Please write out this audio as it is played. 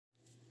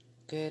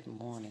Good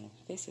morning.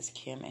 This is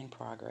Kim in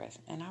Progress,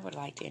 and I would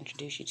like to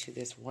introduce you to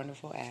this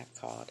wonderful app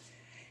called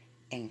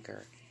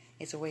Anchor.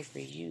 It's a way for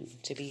you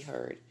to be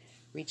heard,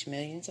 reach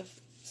millions of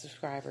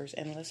subscribers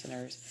and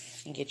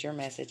listeners, and get your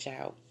message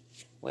out.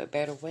 What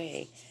better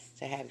way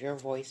to have your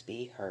voice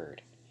be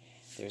heard?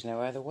 There's no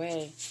other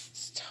way.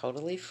 It's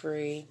totally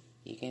free.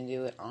 You can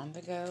do it on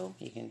the go.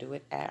 You can do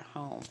it at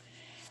home.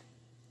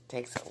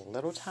 Takes a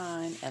little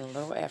time and a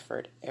little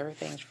effort.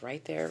 Everything's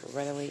right there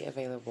readily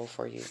available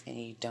for you, and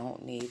you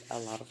don't need a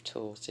lot of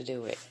tools to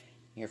do it.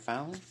 Your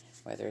phone,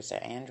 whether it's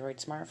an Android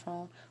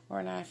smartphone or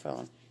an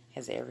iPhone,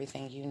 has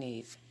everything you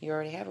need. You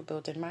already have a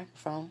built-in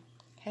microphone.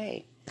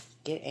 Hey,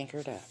 get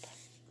anchored up.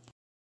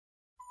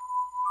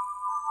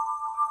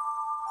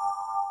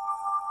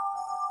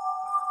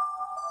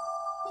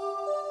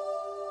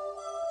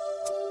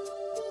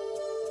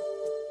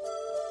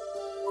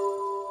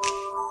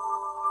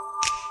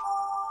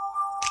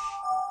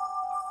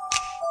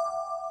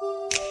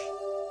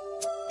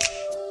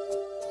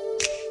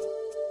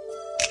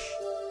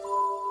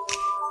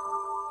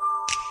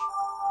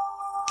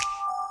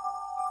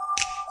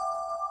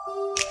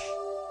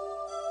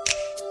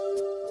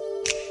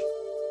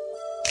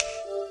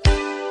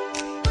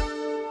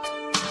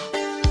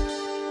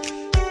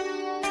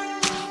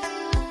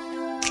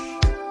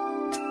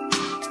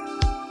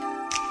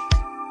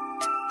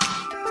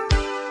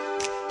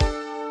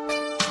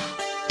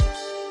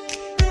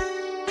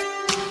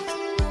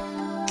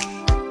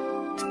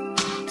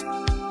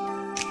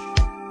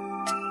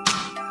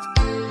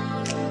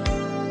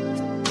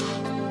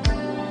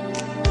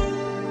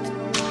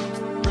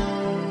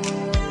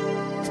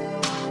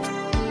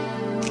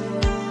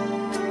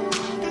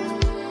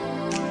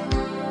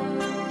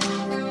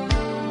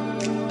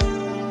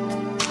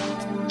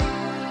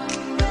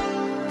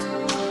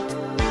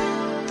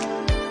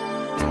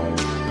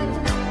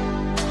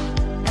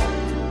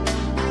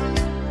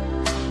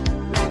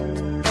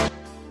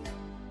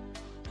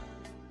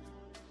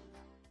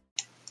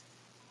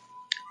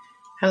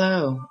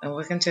 Hello, and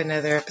welcome to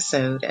another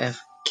episode of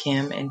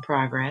Kim in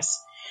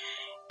Progress.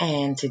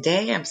 And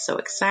today I'm so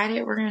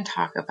excited. We're going to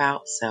talk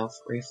about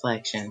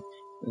self-reflection,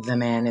 the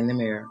man in the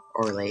mirror,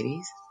 or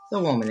ladies, the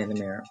woman in the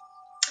mirror.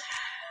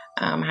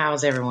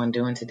 How's everyone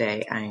doing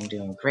today? I am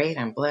doing great.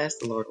 I'm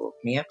blessed. The Lord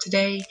woke me up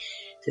today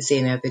to see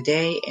another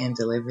day and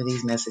deliver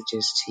these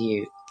messages to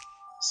you.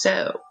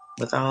 So,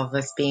 with all of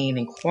us being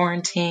in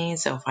quarantine,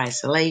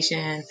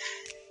 self-isolation,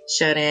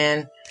 shut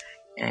in,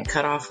 and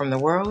cut off from the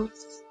world,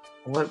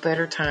 what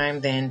better time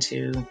than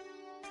to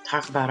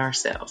talk about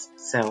ourselves?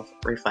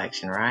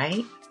 Self-reflection,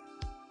 right?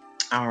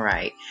 All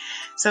right.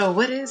 So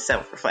what is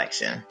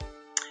self-reflection?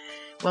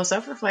 Well,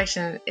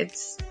 self-reflection,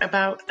 it's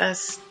about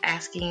us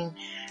asking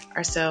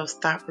ourselves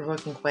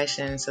thought-provoking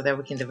questions so that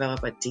we can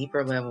develop a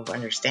deeper level of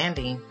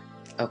understanding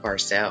of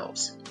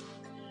ourselves.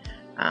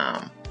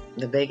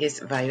 The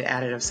biggest value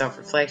added of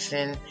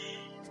self-reflection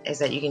is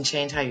that you can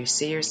change how you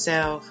see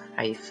yourself,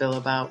 how you feel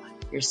about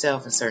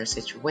yourself in certain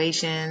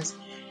situations,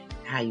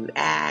 how you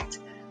act,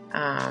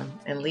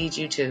 and lead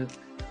you to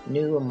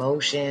new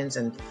emotions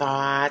and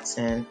thoughts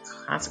and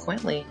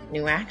consequently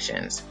new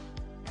actions.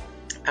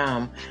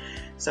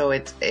 So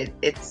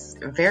it's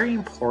very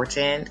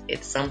important.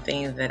 It's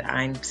something that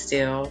I'm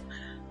still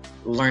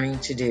learning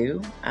to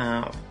do,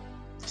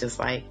 just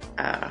like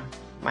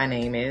my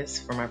name is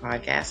for my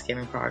podcast, Kim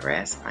in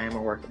Progress. I am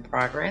a work in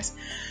progress.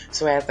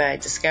 So as I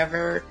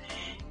discover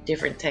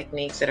different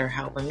techniques that are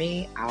helping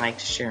me, I like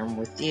to share them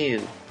with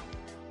you.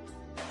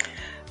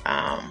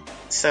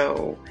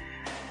 So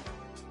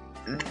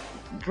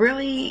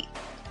really,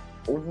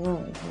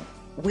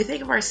 we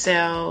think of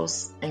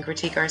ourselves and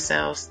critique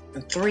ourselves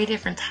in three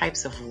different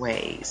types of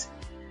ways.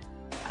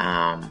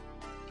 And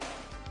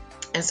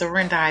so we're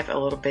going to dive a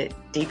little bit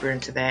deeper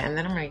into that. And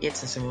then I'm going to get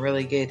to some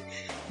really good,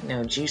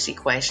 juicy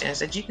questions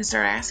that you can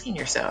start asking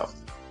yourself.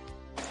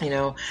 In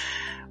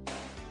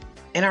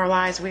our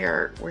lives,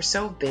 we're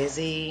so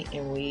busy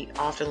and we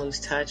often lose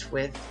touch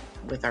with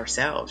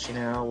ourselves.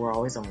 We're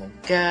always on the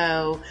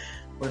go.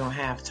 We don't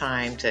have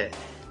time to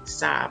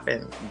stop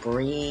and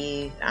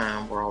breathe.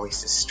 We're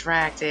always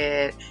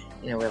distracted.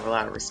 We have a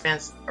lot of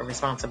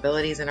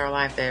responsibilities in our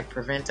life that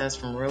prevent us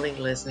from really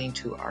listening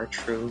to our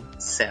true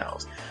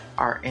selves,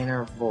 our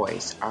inner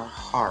voice, our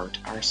heart,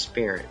 our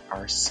spirit,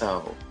 our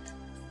soul.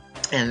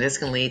 And this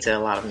can lead to a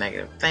lot of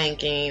negative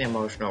thinking,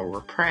 emotional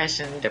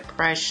repression,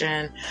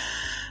 depression,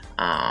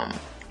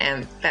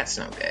 and that's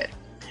no good.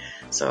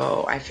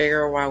 So I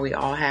figure while we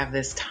all have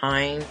this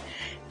time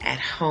at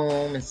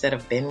home, instead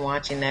of binge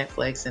watching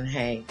Netflix, and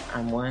hey,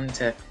 I'm one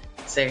to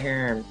sit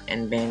here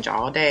and binge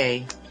all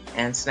day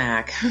and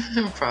snack.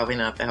 Probably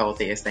not the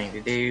healthiest thing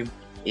to do.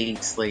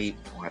 Eat, sleep,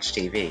 watch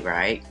TV,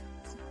 right?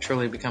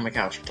 Truly become a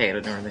couch potato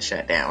during the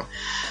shutdown.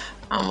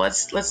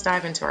 Let's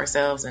dive into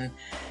ourselves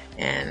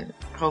and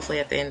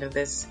hopefully at the end of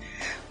this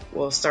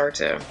we'll start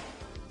to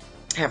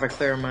have a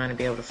clearer mind and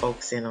be able to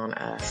focus in on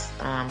us.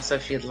 So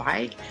if you'd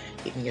like,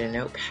 you can get a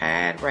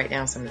notepad, write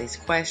down some of these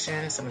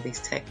questions, some of these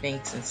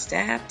techniques and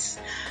steps.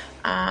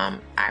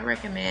 I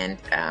recommend,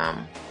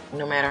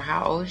 no matter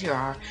how old you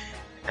are,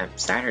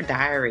 start a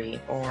diary,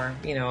 or,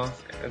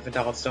 if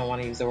adults don't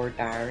want to use the word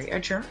diary, a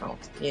journal,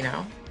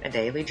 a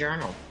daily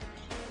journal.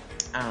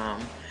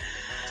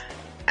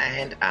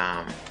 And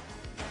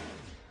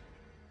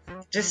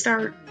just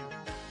start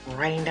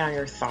writing down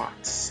your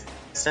thoughts,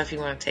 stuff you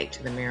want to take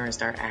to the mirror and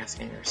start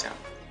asking yourself.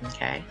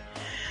 Okay.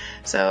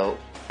 So,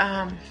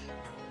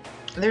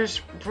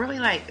 there's really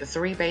like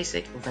 3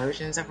 basic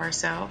versions of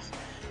ourselves.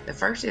 The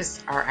first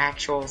is our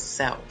actual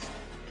self,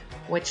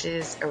 which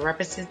is a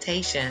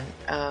representation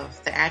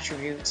of the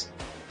attributes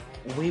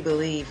we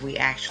believe we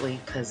actually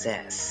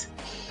possess.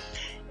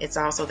 It's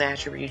also the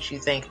attributes you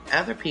think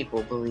other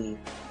people believe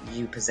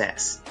you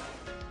possess.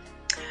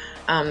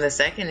 The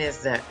second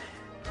is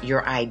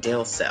your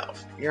ideal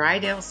self. Your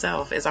ideal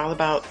self is all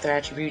about the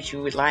attributes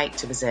you would like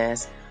to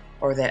possess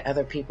or that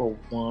other people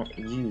want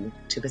you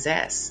to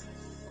possess.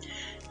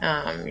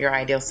 Your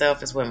ideal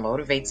self is what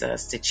motivates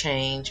us to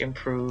change,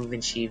 improve,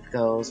 achieve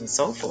goals, and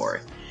so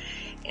forth.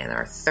 And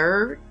our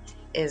third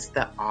is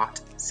the ought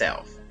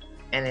self.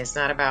 And it's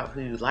not about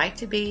who you like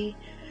to be,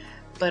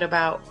 but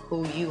about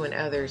who you and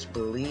others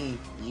believe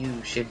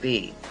you should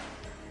be.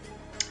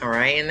 All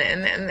right.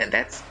 And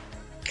that's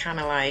kind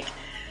of like,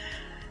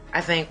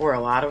 I think where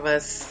a lot of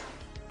us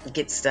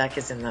get stuck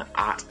is in the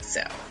ought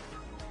self.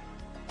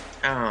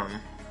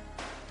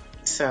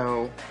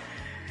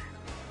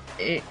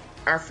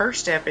 Our first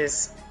step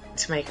is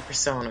to make a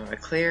persona, a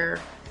clear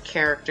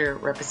character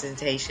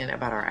representation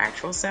about our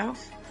actual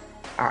self,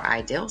 our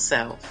ideal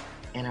self,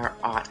 and our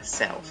ought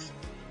self.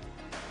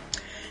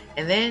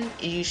 And then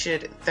you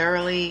should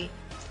thoroughly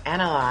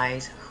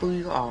analyze who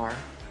you are,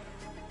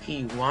 who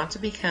you want to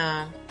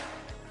become,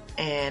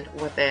 and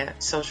what the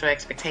social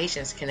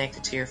expectations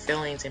connected to your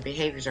feelings and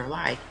behaviors are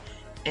like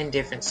in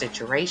different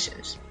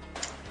situations.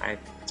 I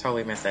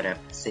totally messed that up.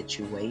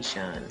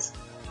 Situations.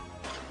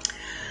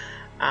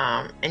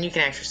 And you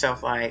can ask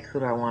yourself, like, who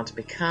do I want to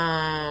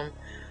become?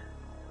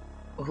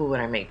 Who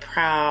would I make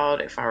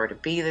proud if I were to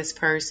be this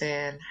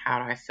person? How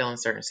do I feel in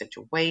certain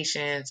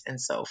situations? And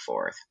so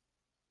forth.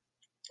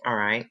 All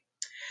right.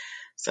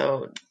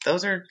 So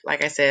those are,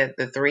 like I said,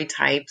 the 3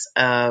 types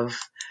of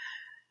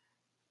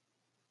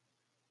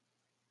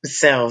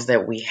selves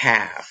that we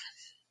have.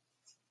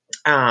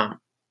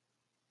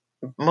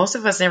 Most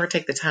of us never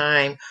take the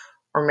time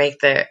or make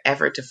the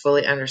effort to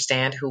fully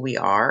understand who we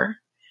are.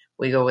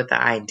 We go with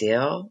the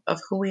ideal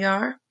of who we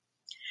are.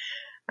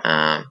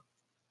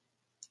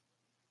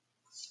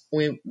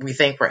 We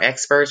think we're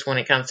experts when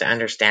it comes to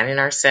understanding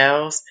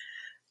ourselves,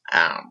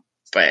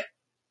 but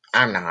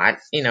I'm not,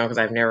 because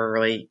I've never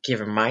really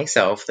given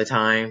myself the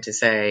time to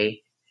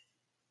say,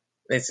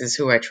 this is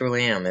who I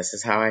truly am. This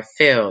is how I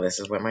feel. This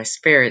is what my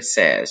spirit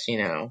says.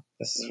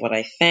 This is what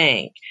I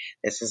think.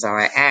 This is how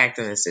I act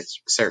in this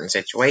certain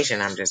situation.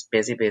 I'm just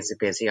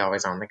busy,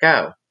 always on the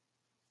go.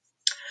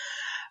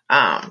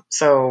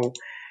 So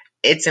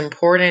it's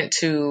important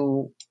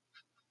to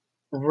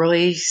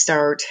really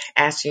start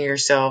asking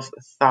yourself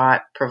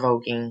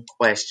thought-provoking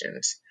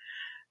questions.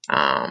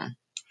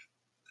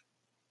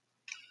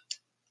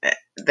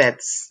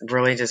 That's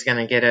really just going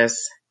to get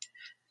us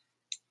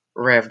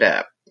revved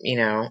up,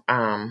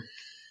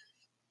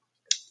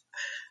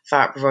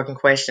 thought-provoking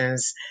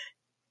questions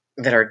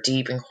that are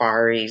deep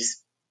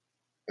inquiries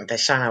that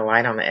shine a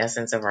light on the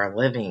essence of our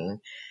living,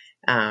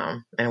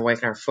 and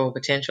awaken our full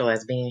potential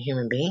as being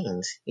human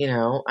beings.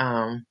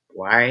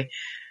 Why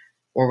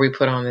were we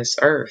put on this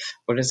earth?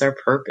 What is our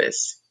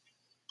purpose?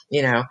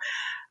 And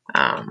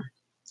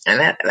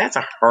that's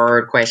a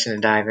hard question to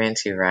dive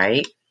into,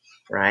 right?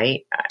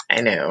 Right?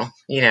 I know.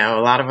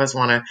 A lot of us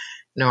want to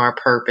know our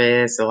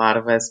purpose. A lot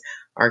of us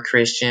are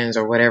Christians,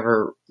 or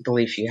whatever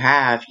belief you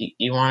have.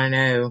 You want to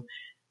know,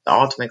 the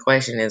ultimate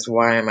question is,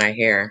 why am I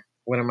here?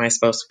 What am I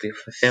supposed to be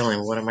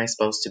fulfilling? What am I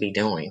supposed to be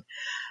doing?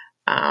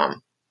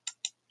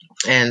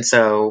 And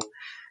so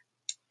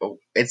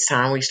it's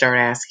time we start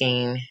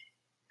asking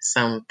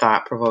some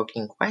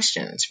thought-provoking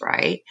questions,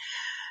 right?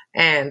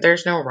 And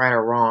there's no right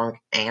or wrong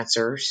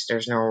answers.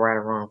 There's no right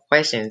or wrong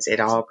questions. It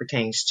all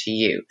pertains to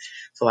you.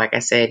 So like I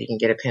said, you can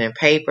get a pen and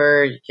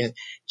paper. You can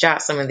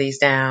jot some of these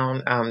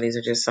down. These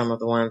are just some of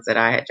the ones that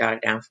I had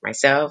jotted down for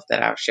myself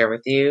that I'll share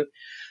with you.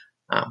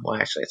 Well,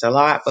 actually, it's a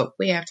lot, but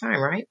we have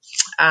time, right?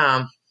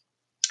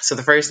 So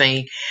the first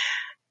thing,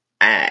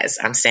 as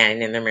I'm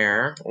standing in the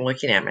mirror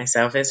looking at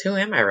myself, is, who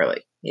am I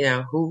really?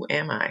 Who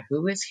am I?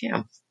 Who is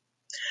him?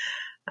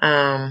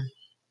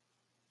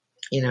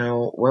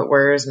 What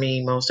worries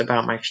me most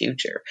about my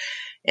future?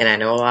 And I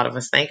know a lot of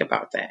us think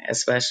about that,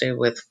 especially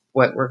with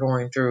what we're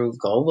going through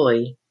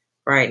globally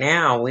right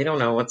now. We don't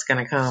know what's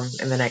going to come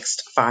in the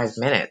next 5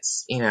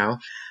 minutes,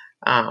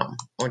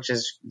 which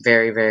is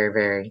very, very,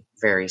 very,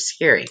 very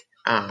scary.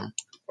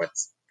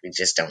 We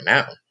just don't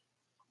know.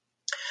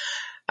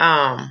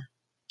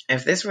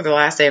 If this were the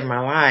last day of my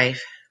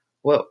life,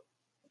 what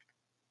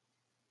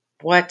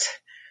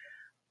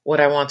would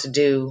I want to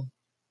do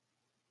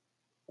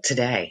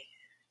today?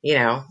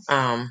 But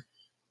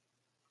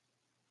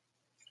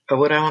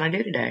what do I want to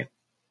do today?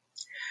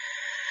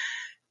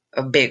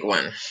 A big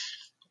one.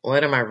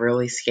 what am I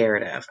really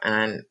scared of?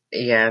 And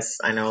yes,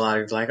 I know a lot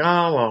of you are like,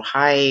 oh, well,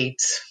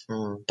 heights,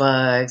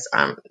 bugs.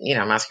 I'm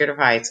not scared of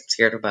heights. I'm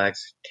scared of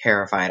bugs.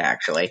 Terrified,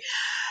 actually.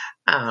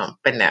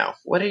 But no,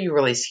 what are you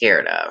really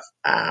scared of?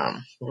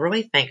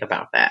 Really think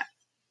about that.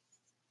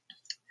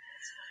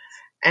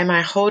 Am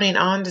I holding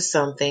on to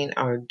something,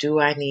 or do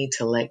I need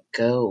to let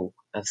go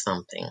of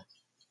something?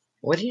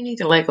 What do you need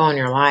to let go in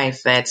your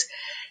life that's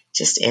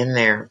just in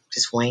there,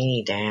 just weighing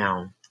you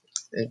down?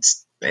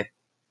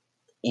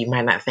 You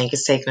might not think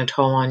it's taking a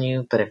toll on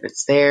you, but if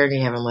it's there and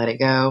you haven't let it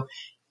go,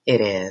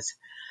 it is.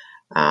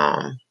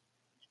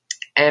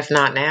 If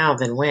not now,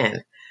 then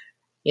when?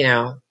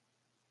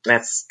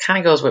 That's kind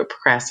of goes with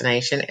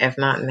procrastination. If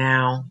not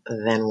now,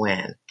 then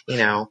when?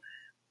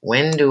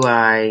 When do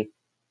I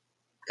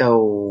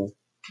go,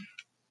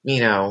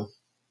 become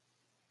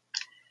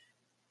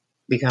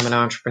an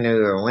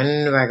entrepreneur?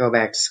 When do I go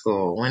back to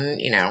school? When,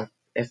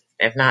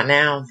 if not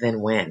now,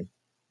 then when?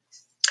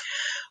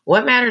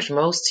 What matters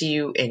most to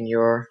you in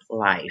your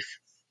life?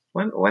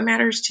 What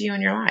matters to you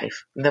in your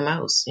life the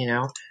most?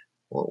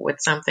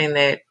 What's something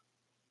that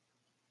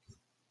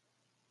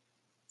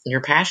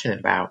you're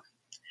passionate about?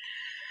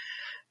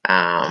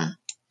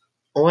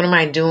 What am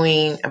I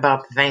doing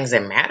about the things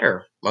that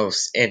matter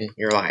most in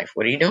your life?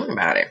 What are you doing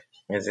about it?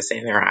 Is it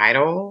sitting there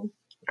idle?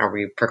 Are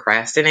we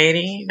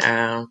procrastinating?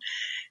 Or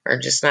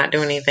just not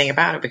doing anything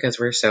about it because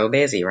we're so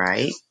busy,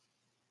 right?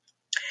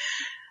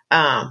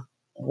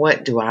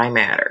 What do I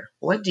matter?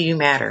 What do you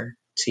matter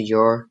to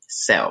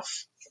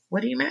yourself?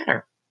 What do you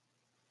matter?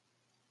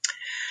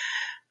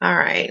 All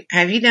right.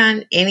 Have you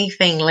done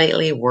anything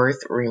lately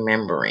worth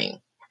remembering?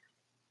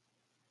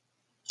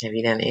 Have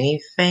you done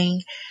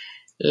anything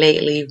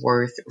lately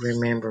worth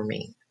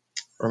remembering?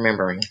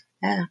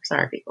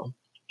 Sorry, people.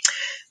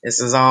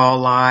 This is all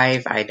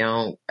live. I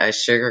don't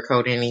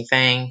sugarcoat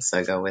anything,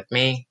 so go with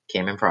me.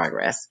 Kim in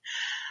progress.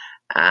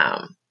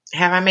 Have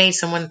I made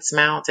someone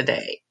smile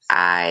today?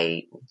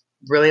 I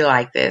really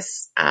like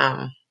this.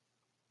 A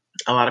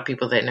lot of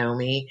people that know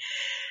me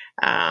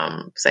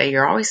say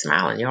you're always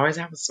smiling. You always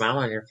have a smile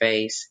on your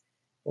face.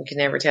 You can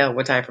never tell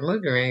what type of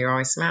mood you're in. You're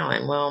always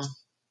smiling. Well,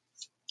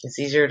 it's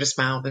easier to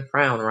smile than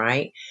frown,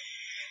 right?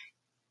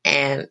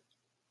 And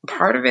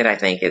part of it, I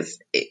think, is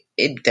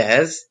it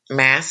does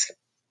mask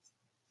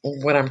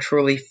what I'm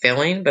truly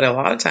feeling, but a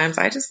lot of times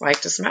I just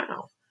like to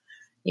smile,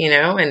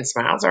 and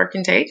smiles are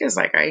contagious.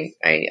 Like I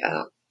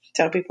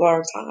tell people all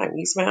the time,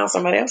 you smile,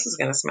 somebody else is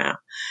going to smile.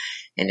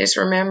 And just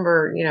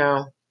remember, if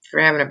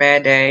you're having a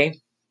bad day,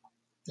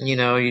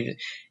 you're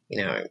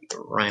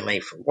running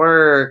late for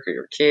work, or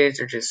your kids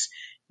are just,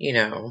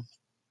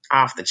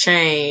 off the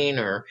chain,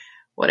 or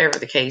whatever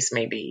the case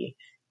may be.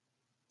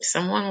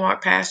 Someone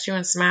walk past you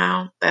and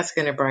smile, that's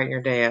going to brighten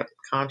your day up,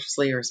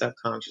 consciously or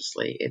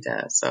subconsciously. It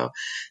does. So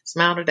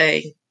smile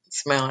today,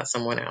 smile at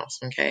someone else.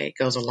 Okay. It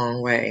goes a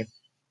long way.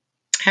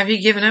 Have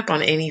you given up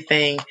on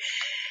anything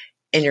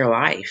in your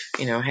life?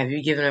 Have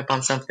you given up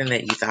on something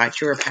that you thought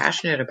you were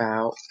passionate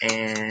about,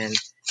 and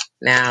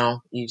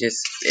now it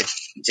just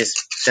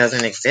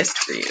doesn't exist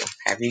for you?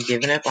 Have you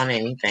given up on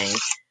anything,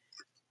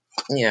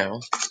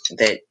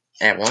 that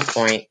at one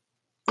point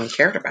you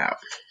cared about?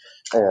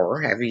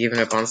 Or have you given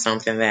up on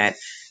something that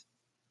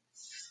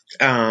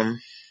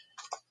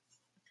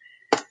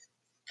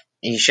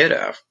you should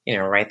have?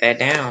 Write that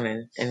down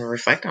and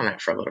reflect on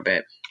that for a little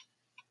bit.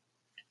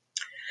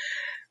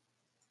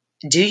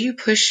 Do you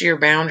push your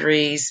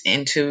boundaries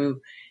into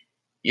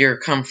your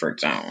comfort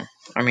zone?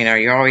 Are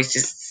you always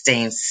just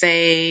staying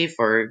safe,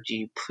 or do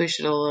you push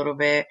it a little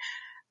bit?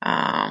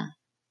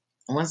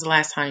 When's the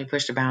last time you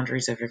pushed the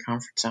boundaries of your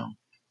comfort zone?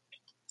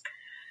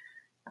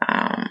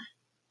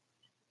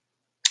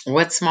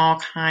 What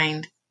small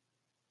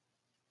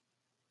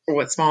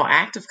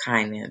act of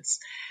kindness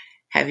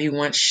have you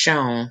once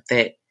shown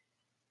that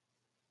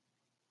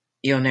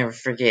you'll never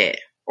forget?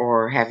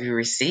 Or have you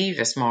received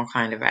a small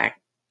kind of act,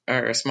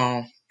 or a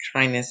small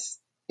kindness,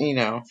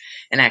 an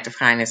act of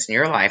kindness in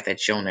your life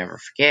that you'll never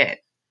forget?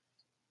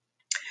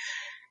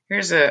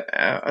 Here's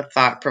a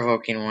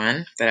thought-provoking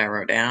one that I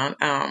wrote down.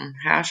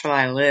 How shall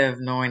I live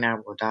knowing I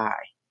will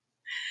die?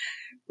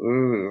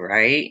 Ooh,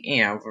 right?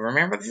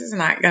 Remember, this is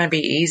not going to be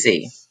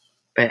easy.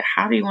 But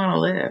how do you want to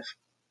live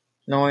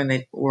knowing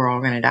that we're all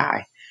going to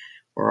die?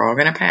 We're all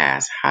going to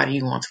pass. How do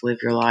you want to live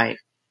your life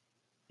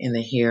in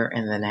the here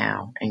and the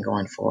now and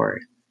going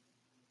forward?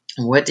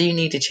 What do you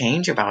need to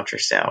change about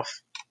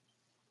yourself?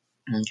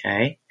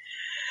 Okay.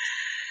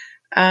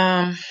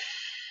 I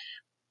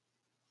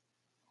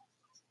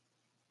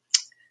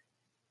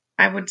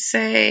would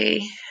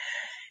say,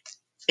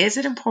 is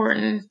it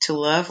important to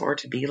love or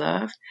to be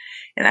loved?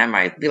 And that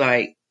might be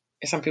like,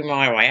 some people are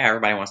like, well, yeah,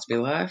 everybody wants to be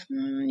loved.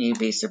 You'd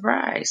be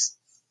surprised.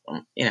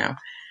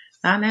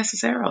 Not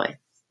necessarily.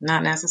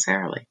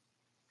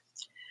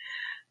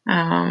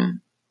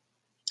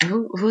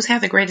 Who's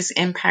had the greatest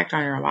impact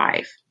on your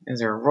life? Is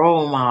there a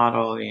role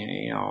model,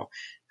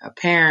 a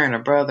parent, a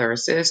brother, a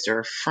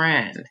sister, a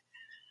friend?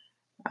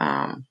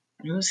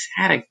 Who's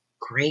had a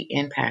great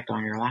impact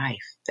on your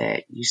life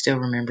that you still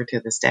remember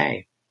to this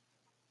day?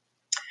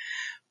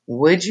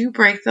 Would you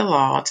break the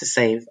law to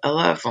save a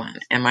loved one?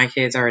 And my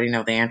kids already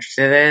know the answer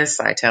to this.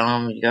 I tell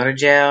them, you go to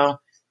jail,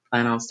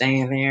 plan on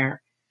staying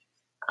there.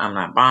 I'm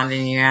not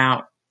bonding you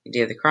out. You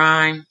did the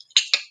crime.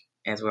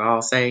 As we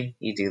all say,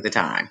 you do the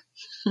time.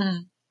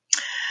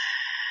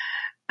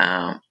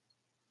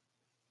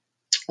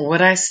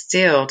 Would I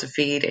steal to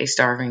feed a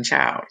starving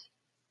child?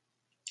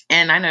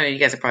 And I know you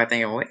guys are probably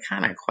thinking, what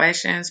kind of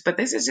questions? But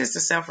this is just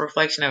a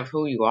self-reflection of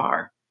who you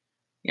are.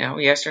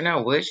 Yes or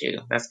no, would you?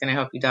 That's going to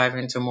help you dive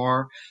into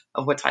more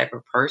of what type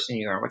of person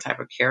you are, what type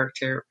of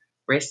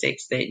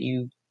characteristics that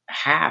you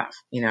have,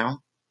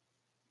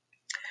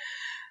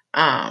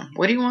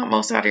 What do you want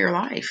most out of your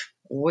life?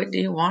 What do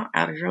you want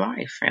out of your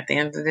life? At the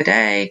end of the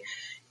day,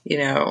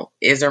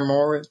 is there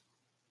more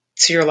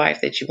to your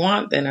life that you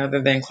want than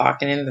other than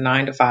clocking in the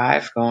 9 to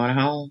 5, going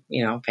home,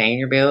 paying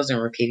your bills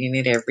and repeating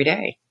it every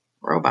day?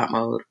 Robot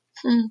mode.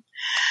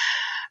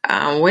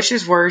 Which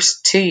is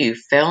worse to you,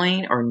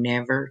 failing or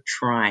never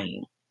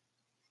trying?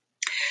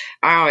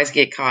 I always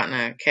get caught in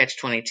a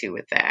catch-22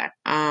 with that.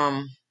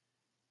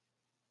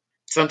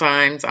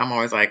 Sometimes I'm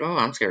always like, oh,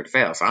 I'm scared to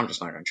fail, so I'm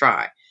just not going to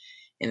try.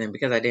 And then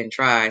because I didn't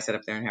try, I sit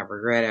up there and have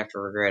regret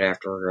after regret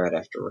after regret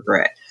after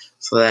regret.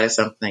 So that is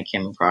something that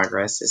Kim in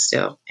Progress is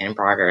still in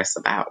progress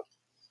about.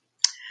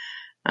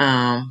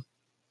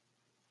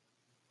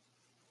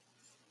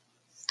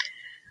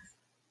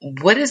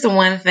 What is the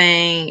one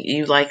thing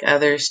you like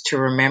others to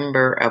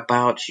remember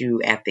about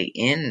you at the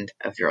end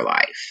of your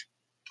life?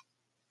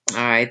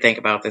 I think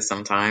about this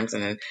sometimes,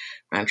 and I'm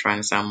not trying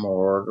to sound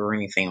morgue or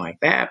anything like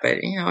that, but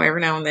every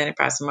now and then it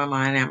passes my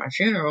mind at my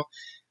funeral.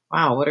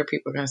 Wow, what are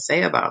people going to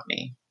say about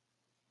me?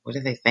 What do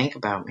they think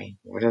about me?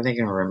 What are they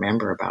going to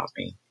remember about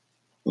me?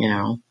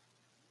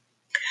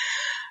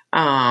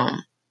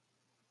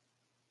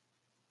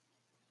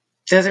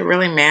 Does it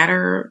really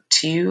matter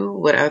to you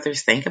what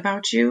others think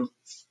about you?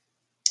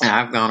 And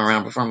I've gone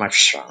around before. I'm like,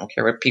 I don't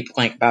care what people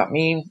think about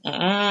me.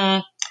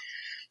 I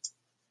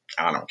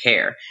don't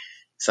care.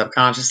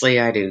 Subconsciously,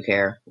 I do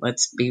care.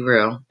 Let's be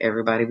real.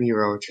 Everybody be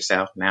real with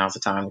yourself. Now's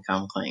the time to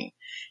come clean.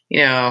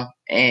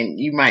 And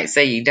you might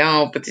say you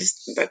don't, but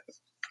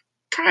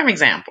prime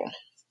example.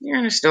 You're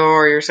in a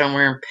store, you're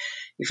somewhere,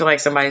 you feel like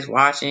somebody's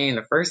watching, and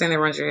the first thing that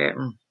runs your head,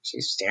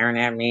 she's staring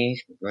at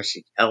me. Unless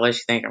she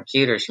think I'm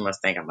cute, or she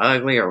must think I'm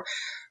ugly, or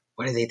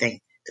what do they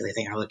think? Do they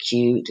think I look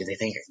cute? Do they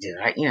think,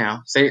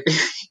 so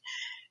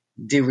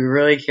do we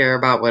really care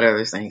about what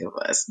others think of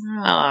us?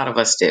 Well, a lot of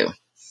us do.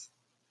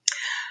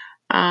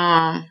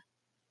 When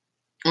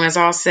it's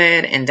all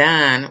said and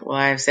done, well,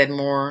 I have said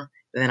more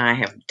than I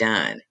have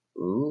done.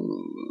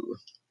 Ooh.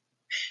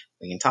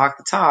 We can talk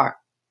the talk,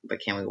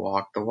 but can we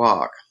walk the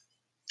walk?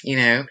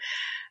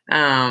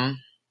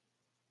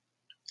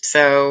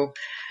 So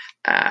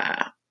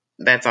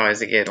that's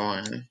always a good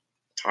one.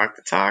 Talk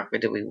the talk,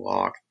 but do we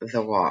walk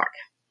the walk?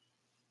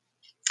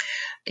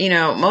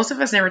 Most of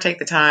us never take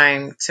the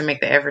time to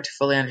make the effort to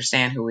fully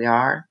understand who we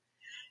are.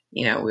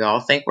 We all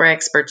think we're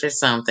experts at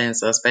something,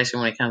 so especially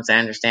when it comes to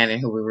understanding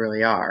who we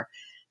really are.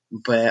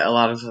 But a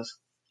lot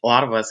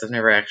of us have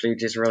never actually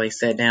just really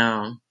sat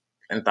down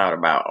and thought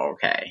about,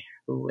 okay,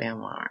 who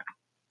am I?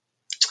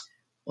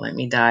 Let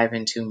me dive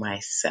into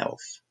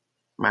myself,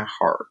 my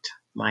heart,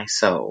 my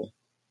soul,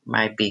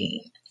 my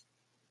being.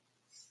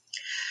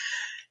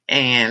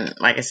 And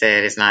like I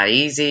said, it's not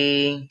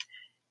easy.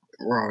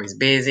 We're always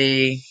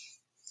busy.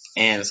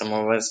 And some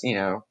of us, in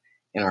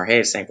our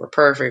heads think we're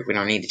perfect. We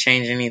don't need to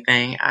change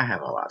anything. I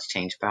have a lot to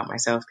change about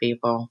myself,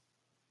 people.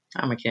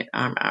 I'm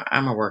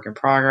a work in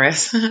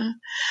progress.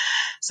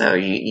 So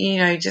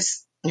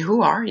just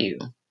who are you?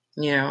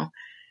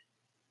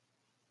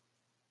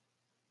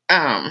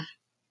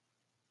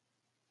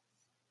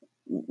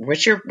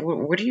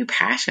 What are you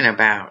passionate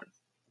about?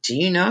 Do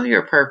you know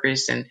your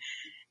purpose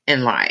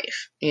in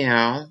life?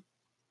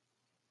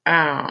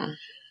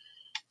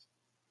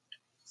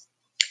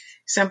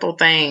 Simple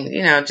thing,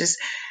 just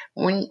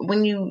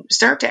when you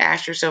start to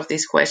ask yourself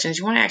these questions,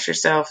 you want to ask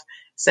yourself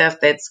stuff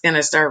that's going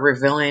to start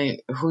revealing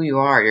who you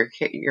are,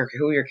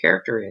 who your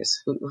character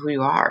is, who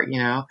you are.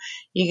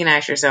 You can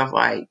ask yourself,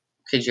 like,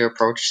 could you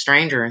approach a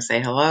stranger and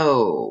say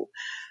hello?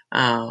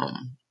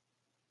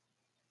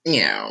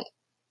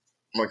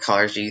 What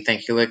colors do you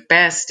think you look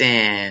best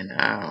in?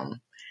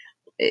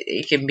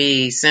 It can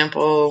be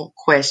simple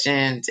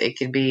questions. It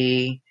could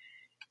be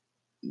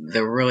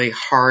the really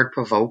hard,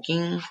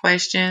 provoking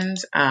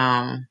questions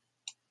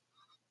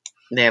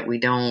that we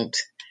don't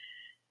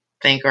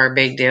think are a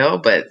big deal,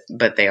 but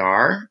they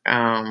are.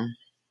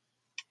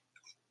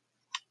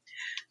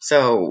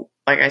 So,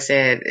 like I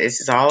said, this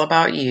is all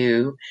about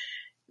you.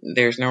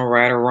 There's no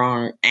right or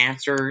wrong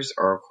answers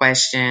or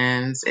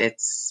questions.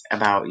 It's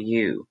about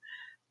you.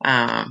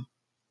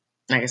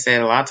 Like I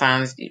said, a lot of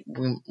times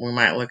we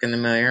might look in the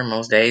mirror.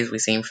 Most days we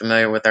seem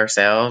familiar with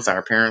ourselves. Our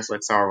appearance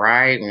looks all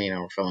right.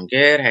 We're feeling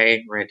good.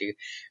 Hey, ready to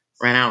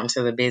run out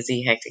into the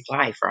busy, hectic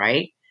life,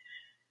 right?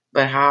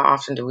 But how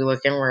often do we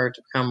look inward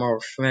to become more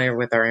familiar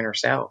with our inner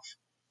self?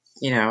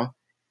 To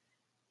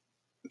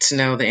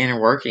know the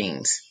inner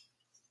workings,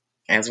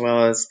 as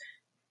well as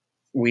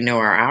we know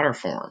our outer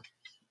form.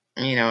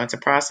 It's a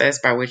process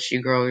by which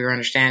you grow your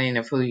understanding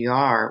of who you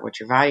are, what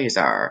your values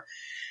are,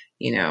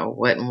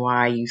 what and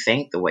why you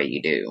think the way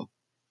you do.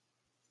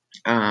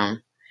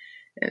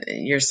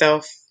 Your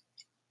self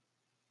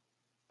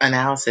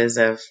analysis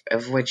of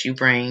what you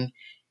bring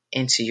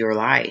into your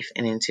life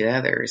and into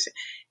others,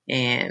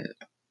 and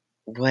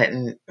what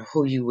and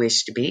who you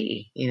wish to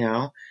be,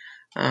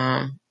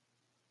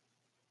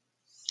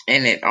 and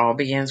it all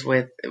begins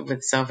with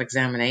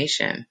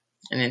self-examination.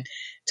 And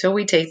until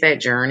we take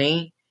that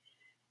journey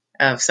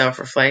of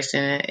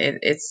self-reflection,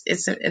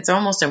 it's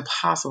almost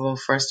impossible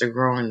for us to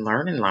grow and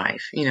learn in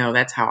life.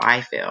 That's how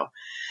I feel.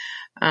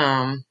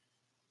 And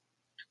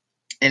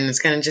it's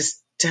going to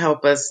just to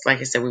help us, like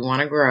I said, we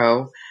want to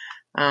grow.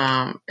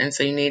 And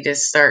so you need to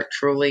start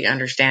truly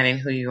understanding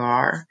who you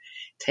are,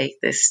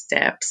 take the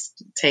steps,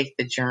 take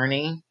the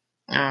journey,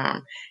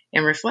 and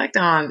reflect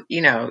on,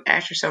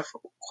 ask yourself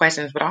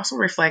questions, but also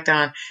reflect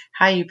on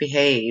how you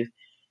behave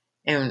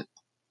and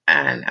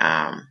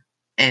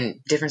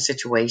different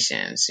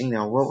situations.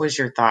 What was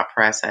your thought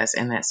process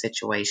in that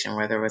situation,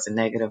 whether it was a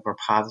negative or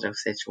positive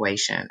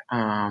situation.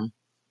 And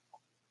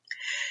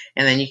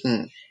then you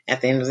can,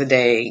 at the end of the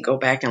day, go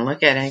back and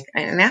look at it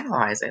and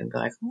analyze it and be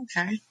like,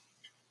 okay,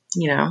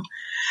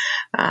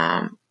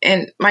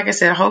 and like I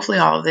said, hopefully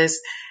all of this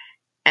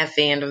at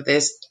the end of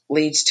this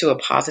leads to a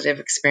positive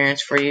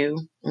experience for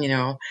you,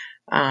 and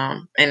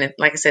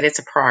like I said, it's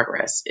a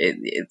progress.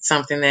 It's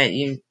something that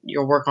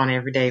you'll work on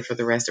every day for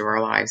the rest of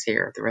our lives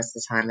here, the rest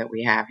of the time that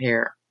we have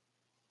here.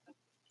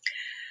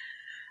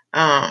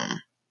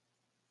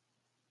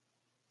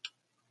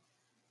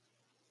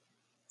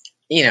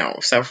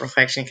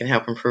 Self-reflection can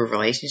help improve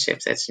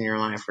relationships that's in your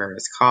life, whether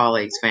it's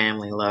colleagues,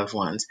 family, loved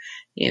ones,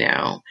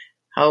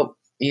 help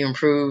you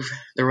improve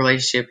the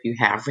relationship you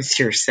have with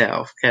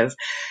yourself. Because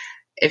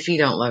if you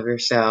don't love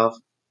yourself,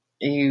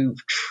 you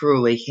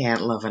truly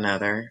can't love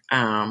another.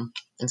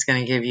 It's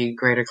going to give you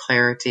greater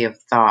clarity of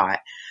thought.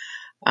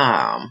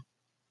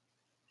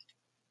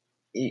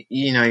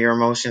 Your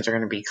emotions are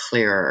going to be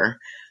clearer,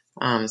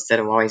 instead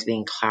of always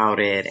being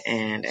clouded,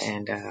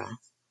 and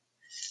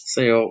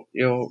so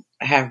you'll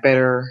have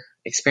better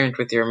experience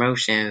with your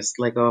emotions,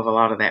 let go of a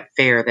lot of that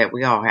fear that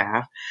we all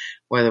have,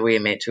 whether we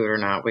admit to it or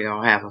not. We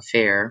all have a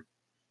fear.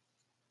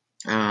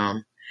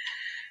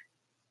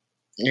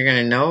 You're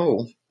going to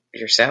know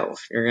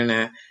yourself. You're going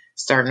to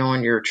start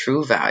knowing your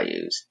true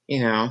values,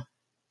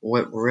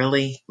 what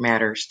really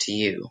matters to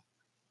you.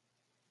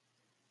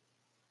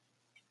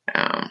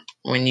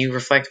 When you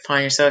reflect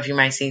upon yourself, you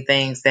might see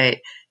things that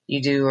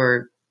you do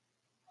or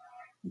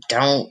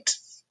don't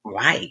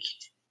like,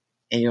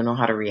 and you'll know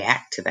how to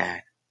react to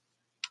that.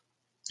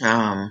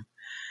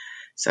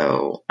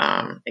 So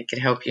it could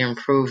help you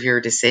improve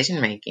your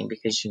decision making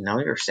because you know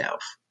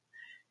yourself.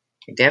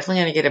 You're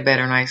definitely going to get a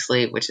better night's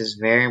sleep, which is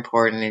very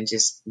important in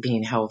just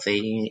being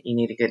healthy. You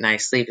need a good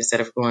night's sleep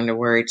instead of going to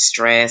worried,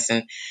 stressed,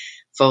 and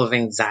full of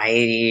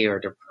anxiety or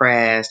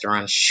depressed or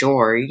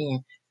unsure. You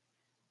can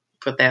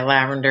put that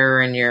lavender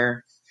in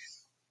your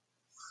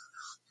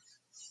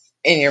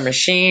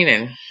machine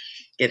and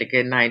get a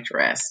good night's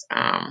rest.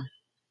 Like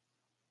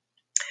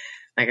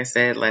I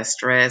said, less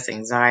stress,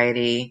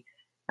 anxiety.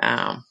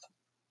 None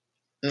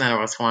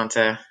of us want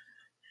to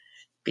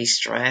be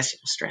stressed.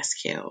 Stress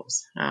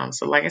kills.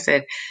 So like I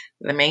said,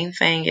 the main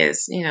thing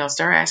is,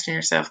 start asking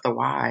yourself the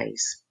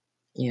whys,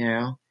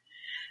 the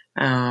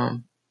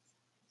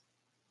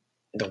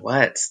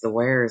whats, the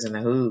wheres, and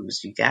the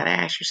whos. You got to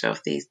ask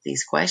yourself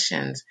these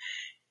questions,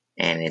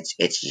 and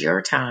it's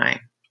your time.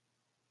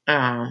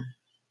 And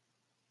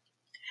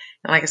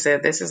like I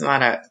said, this is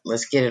not a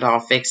let's get it all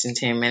fixed in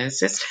 10 minutes.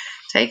 Just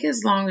take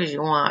as long as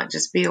you want.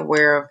 Just be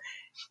aware of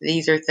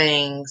these are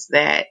things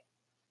that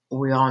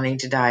we all need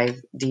to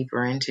dive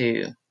deeper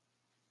into,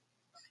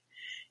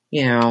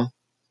 and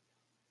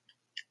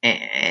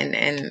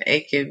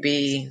it could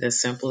be the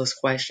simplest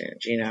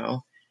questions,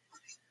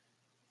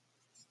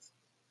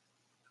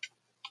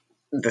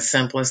 the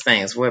simplest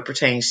things. What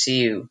pertains to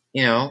you,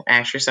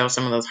 ask yourself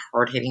some of those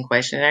hard-hitting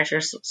questions, ask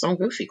yourself some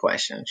goofy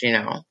questions,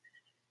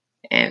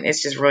 and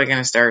it's just really going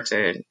to start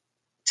to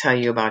tell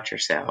you about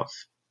yourself,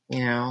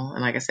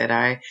 and like I said,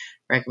 I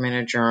recommend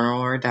a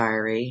journal or a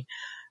diary.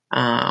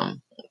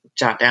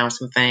 Jot down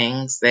some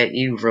things that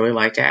you really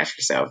like to ask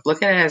yourself.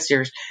 Look at it as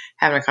you're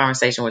having a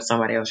conversation with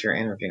somebody else you're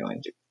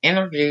interviewing.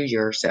 Interview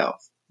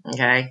yourself,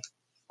 okay?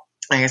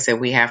 Like I said,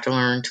 we have to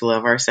learn to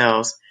love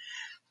ourselves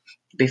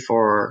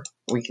before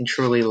we can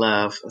truly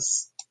love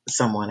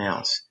someone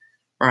else,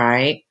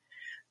 right?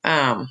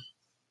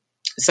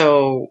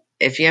 So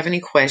if you have any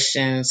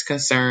questions,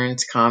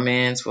 concerns,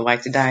 comments, would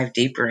like to dive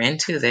deeper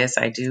into this,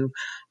 I do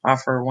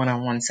offer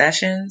one-on-one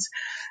sessions.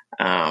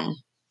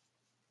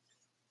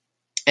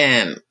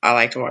 And I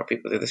like to walk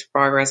people through this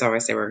progress. I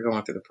always say we're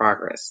going through the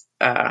progress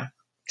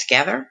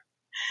together.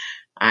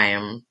 I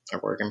am a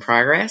work in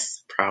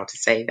progress. Proud to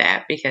say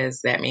that,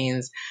 because that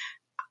means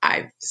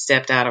I've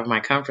stepped out of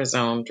my comfort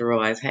zone to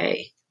realize,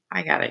 hey,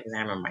 I got to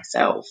examine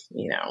myself,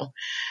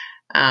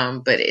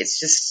 But it's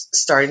just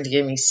starting to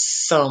give me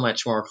so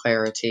much more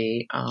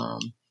clarity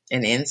and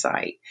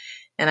insight.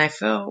 and I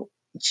feel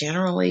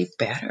generally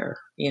better.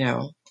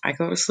 I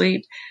go to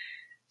sleep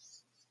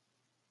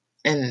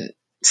and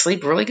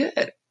sleep really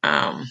good.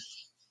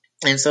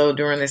 And so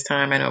during this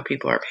time, I know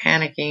people are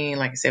panicking.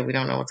 Like I said, we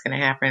don't know what's going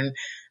to happen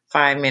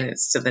 5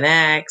 minutes to the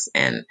next.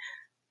 And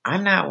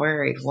I'm not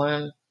worried.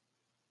 One,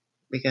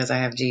 because I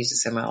have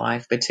Jesus in my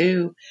life. But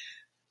two,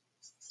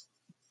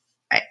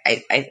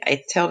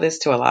 I tell this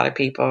to a lot of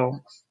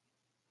people,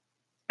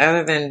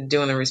 other than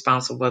doing the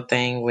responsible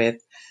thing with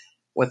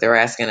what they're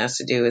asking us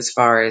to do as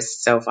far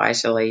as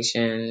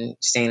self-isolation,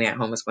 staying at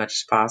home as much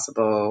as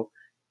possible,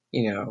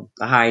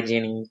 the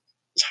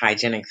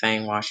hygienic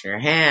thing, washing your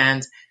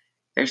hands.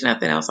 There's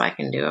nothing else I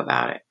can do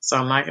about it. So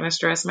I'm not going to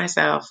stress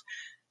myself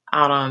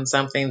out on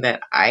something that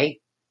I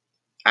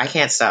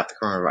can't stop the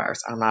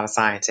coronavirus. I'm not a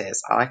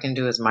scientist. All I can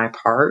do is my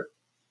part.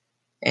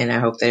 And I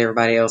hope that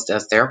everybody else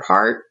does their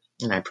part.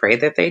 And I pray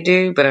that they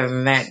do. But other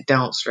than that,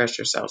 don't stress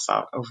yourselves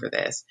out over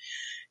this.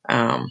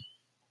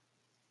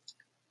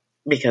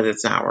 Because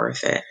it's not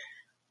worth it.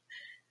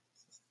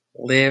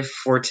 Live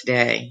for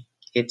today.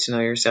 Get to know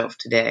yourself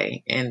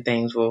today. And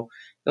you'll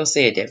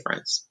see a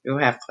difference. You'll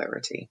have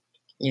clarity,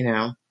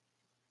 And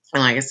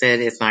like I said,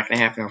 it's not going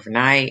to happen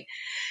overnight.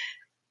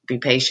 Be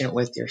patient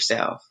with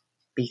yourself.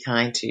 Be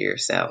kind to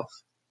yourself.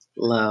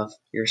 Love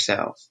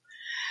yourself.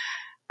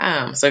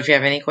 So if you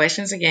have any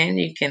questions, again,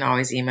 you can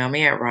always email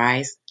me at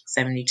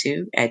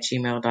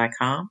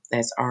rizze72@gmail.com.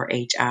 That's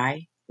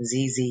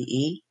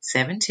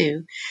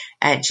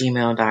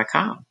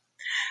RHIZZE72@gmail.com.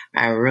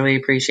 I really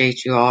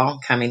appreciate you all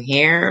coming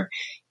here,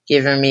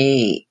 giving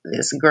me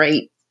this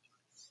great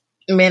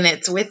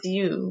minutes with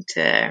you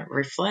to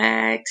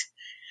reflect,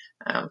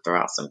 throw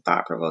out some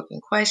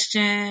thought-provoking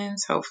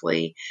questions.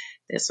 Hopefully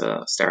this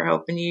will start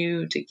helping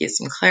you to get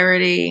some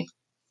clarity,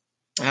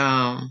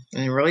 and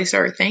really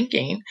start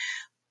thinking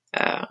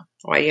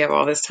why you have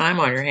all this time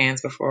on your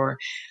hands before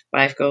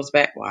life goes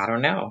back. Well, I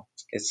don't know.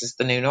 It's just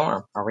the new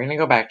norm. Are we going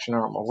to go back to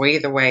normal? Well,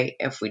 either way,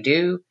 if we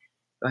do,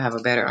 you'll have a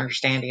better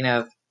understanding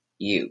of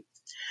you.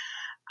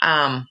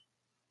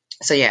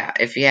 So yeah,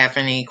 if you have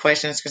any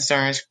questions,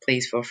 concerns,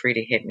 please feel free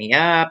to hit me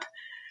up.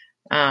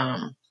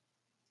 I'm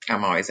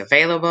always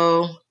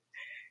available.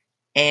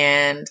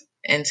 And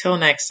until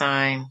next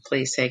time,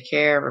 please take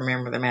care.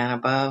 Remember the man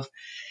above.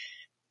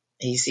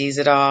 He sees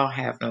it all.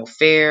 Have no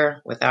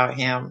fear. Without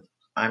him,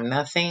 I'm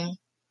nothing.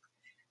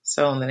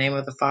 So in the name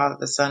of the Father,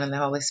 the Son, and the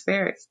Holy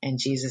Spirit, in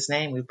Jesus'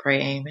 name we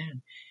pray,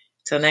 amen.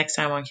 Till next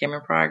time on Kim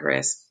in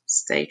Progress,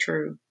 stay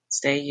true,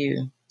 stay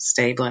you,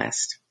 stay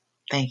blessed.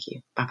 Thank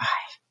you. Bye-bye.